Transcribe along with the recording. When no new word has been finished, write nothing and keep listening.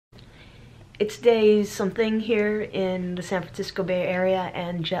It's day something here in the San Francisco Bay Area,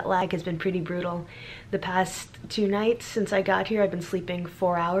 and jet lag has been pretty brutal. The past 2 nights since I got here, I've been sleeping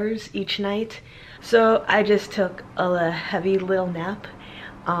 4 hours each night. So I just took a heavy little nap,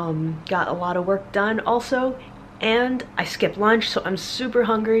 got a lot of work done also, and I skipped lunch, so I'm super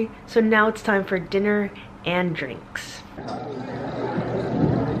hungry. So now it's time for dinner and drinks.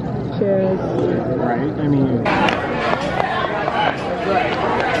 Cheers. Right, I mean...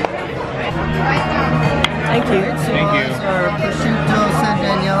 Thank you. Thank you. Our prosciutto San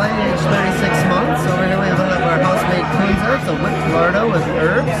Daniele, aged 36 months. Over here we have our house-made cleanser. It's a whipped lardo with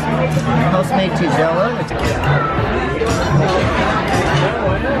herbs. House-made tigella.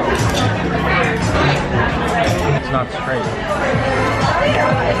 It's not straight.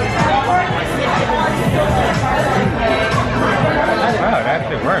 Wow, it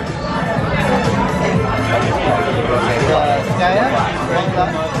actually works. Skaya.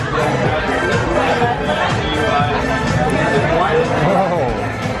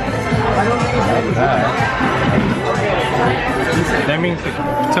 That means,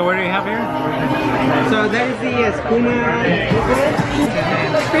 so what do you have here? So that is the espuma.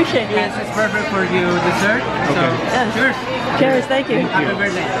 Appreciate it. Yes, it's perfect for you dessert. So, cheers. Cheers, thank you. Happy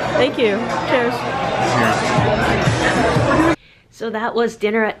birthday. Thank you. Cheers. Cheers. So that was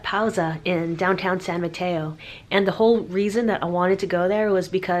dinner at Pausa in downtown San Mateo. And the whole reason that I wanted to go there was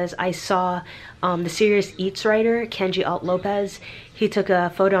because I saw the Serious Eats writer, Kenji Alt Lopez. He took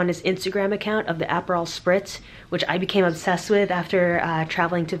a photo on his Instagram account of the Aperol Spritz, which I became obsessed with after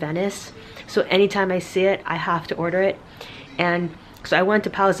traveling to Venice. So anytime I see it, I have to order it. And so I went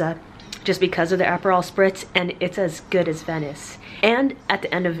to Pausa just because of the Aperol Spritz, and it's as good as Venice. And at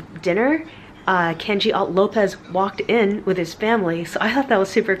the end of dinner, Kenji Alt Lopez walked in with his family, so I thought that was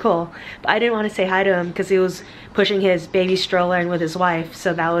super cool. But I didn't want to say hi to him because he was pushing his baby stroller in with his wife,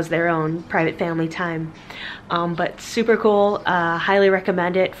 so that was their own private family time. But super cool. Highly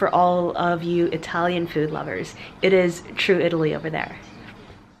recommend it for all of you Italian food lovers. It is true Italy over there.